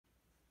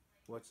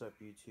What's up,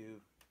 YouTube?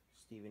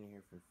 Steven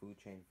here from Food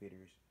Chain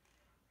Feeders.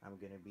 I'm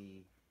going to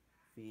be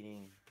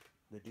feeding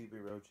the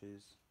Dubia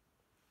roaches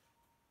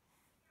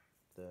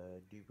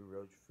the Dubia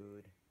roach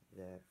food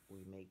that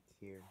we make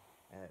here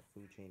at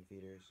Food Chain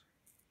Feeders.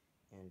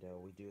 And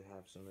we do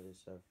have some of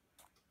this stuff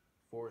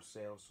for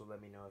sale, so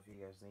let me know if you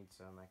guys need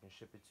some. I can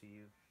ship it to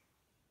you,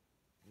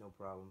 no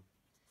problem.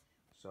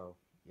 So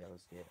yeah,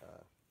 let's get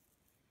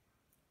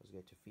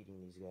to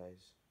feeding these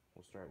guys.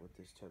 We'll start with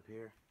this tub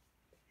here.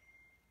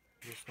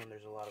 This one,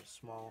 there's a lot of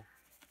smaller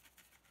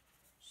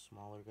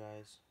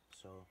guys,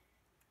 so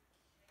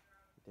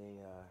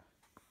they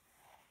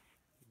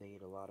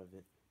eat a lot of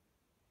it,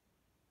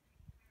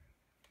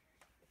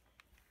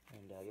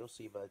 and you'll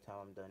see by the time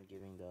I'm done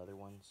giving the other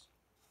ones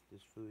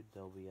this food,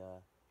 there'll be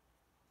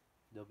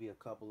a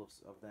couple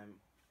of them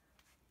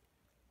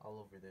all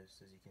over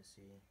this. As you can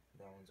see,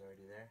 that one's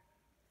already there.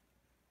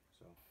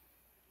 So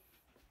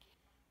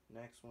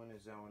next one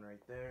is that one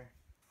right there.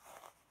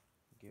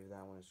 Give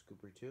that one a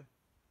scoop or two.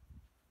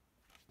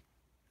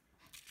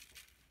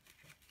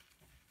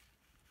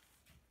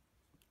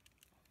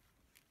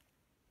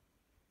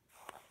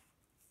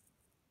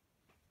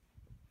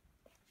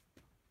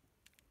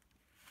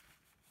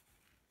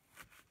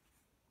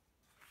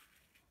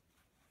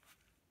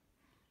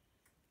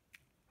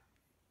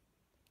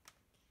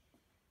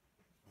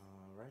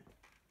 Alright.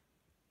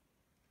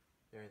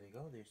 There they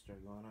go. They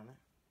start going on it.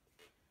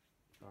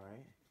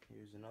 Alright.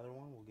 Here's another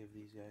one. We'll give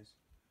these guys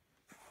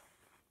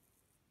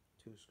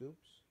 2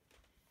 scoops.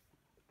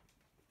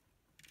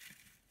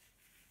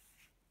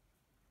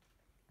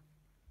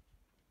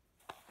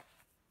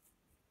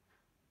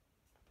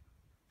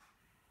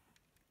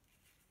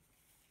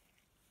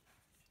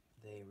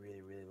 They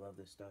really love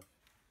this stuff.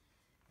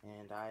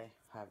 And I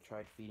have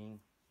tried feeding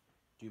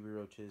Dubia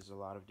roaches a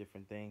lot of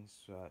different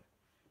things.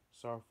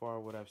 So far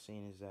what I've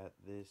seen is that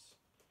this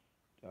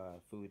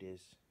food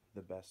is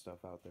the best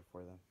stuff out there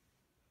for them.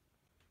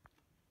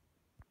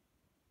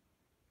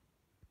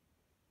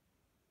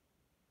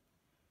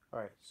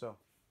 Alright, so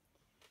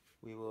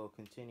we will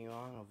continue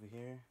on over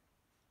here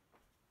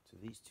to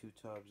these 2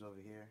 tubs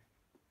over here.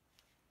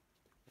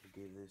 We'll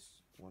give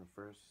this one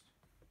first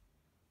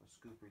a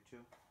scoop or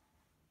 2.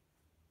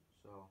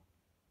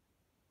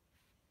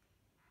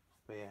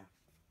 But yeah,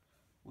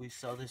 we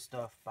sell this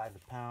stuff by the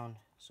pound,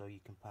 so you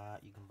can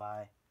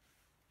buy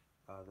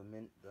the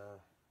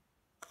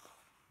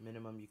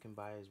minimum you can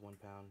buy is 1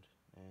 pound,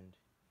 and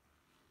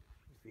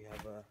if you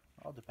have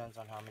all depends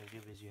on how many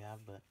dubias you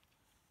have, but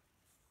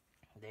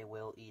they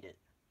will eat it.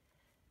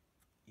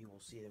 You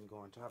will see them go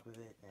on top of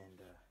it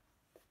and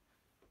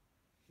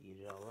eat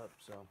it all up.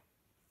 So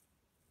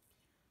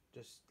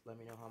just let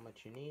me know how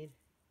much you need.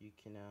 You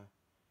can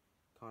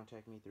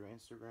contact me through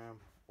Instagram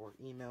or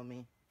email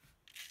me,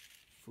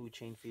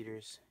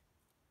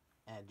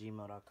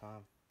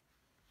 foodchainfeeders@gmail.com,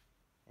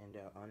 and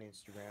on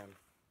Instagram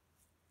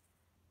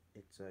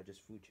it's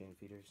just Food Chain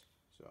Feeders.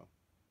 So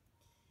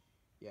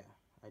yeah,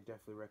 I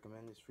definitely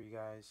recommend this for you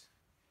guys.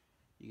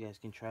 You guys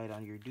can try it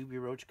on your Dubia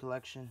roach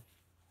collection,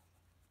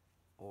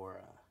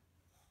 or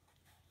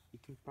you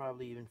can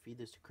probably even feed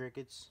this to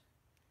crickets.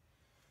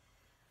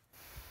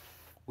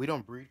 We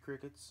don't breed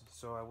crickets,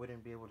 so I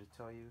wouldn't be able to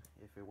tell you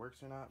if it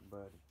works or not,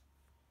 but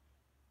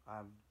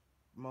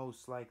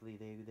most likely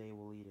they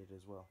will eat it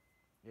as well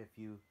if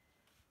you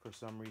for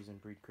some reason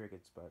breed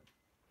crickets. But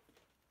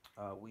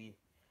we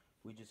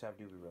just have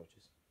Dubia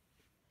roaches.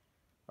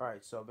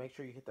 Alright, so make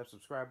sure you hit that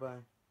subscribe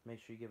button. Make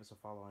sure you give us a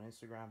follow on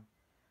Instagram.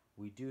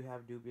 We do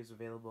have dubias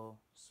available,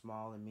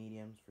 small and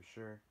mediums for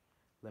sure.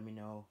 Let me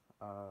know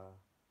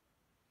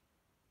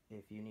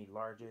if you need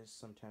larges.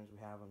 Sometimes we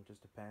have them,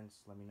 just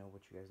depends. Let me know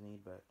what you guys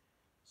need, but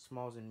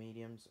smalls and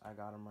mediums, I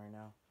got them right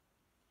now.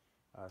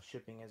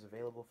 Shipping is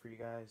available for you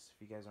guys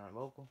if you guys aren't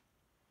local.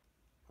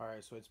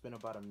 Alright, so it's been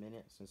about a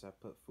minute since I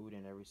put food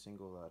in every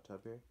single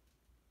tub here.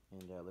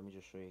 And let me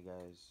just show you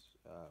guys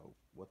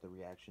what the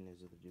reaction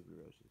is of the Dubia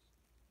roaches.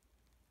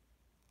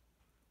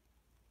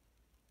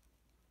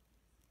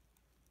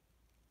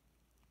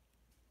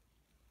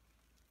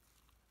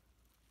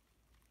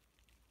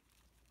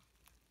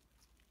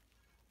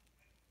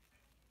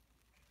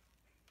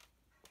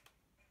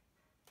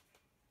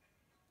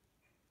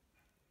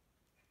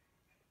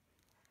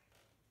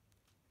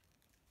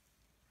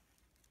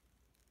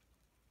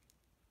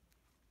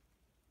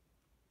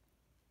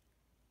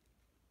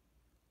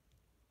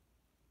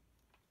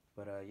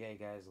 But yeah,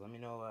 guys, let me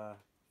know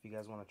if you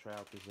guys want to try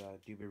out this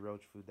Dubia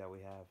roach food that we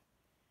have.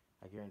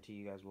 I guarantee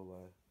you guys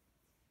will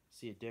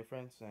see a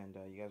difference, and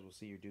you guys will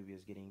see your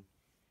dubias getting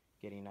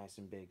nice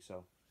and big.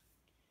 So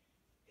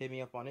hit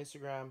me up on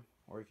Instagram,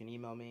 or you can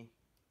email me.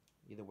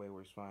 Either way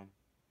works fine.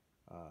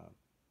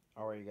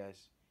 Alright, you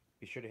guys,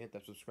 be sure to hit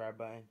that subscribe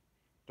button.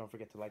 Don't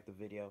forget to like the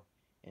video,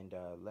 and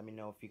let me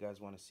know if you guys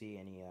want to see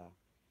any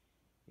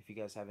if you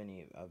guys have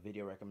any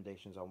video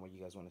recommendations on what you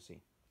guys want to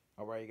see.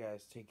 Alright, you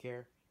guys, take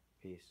care.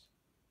 Peace.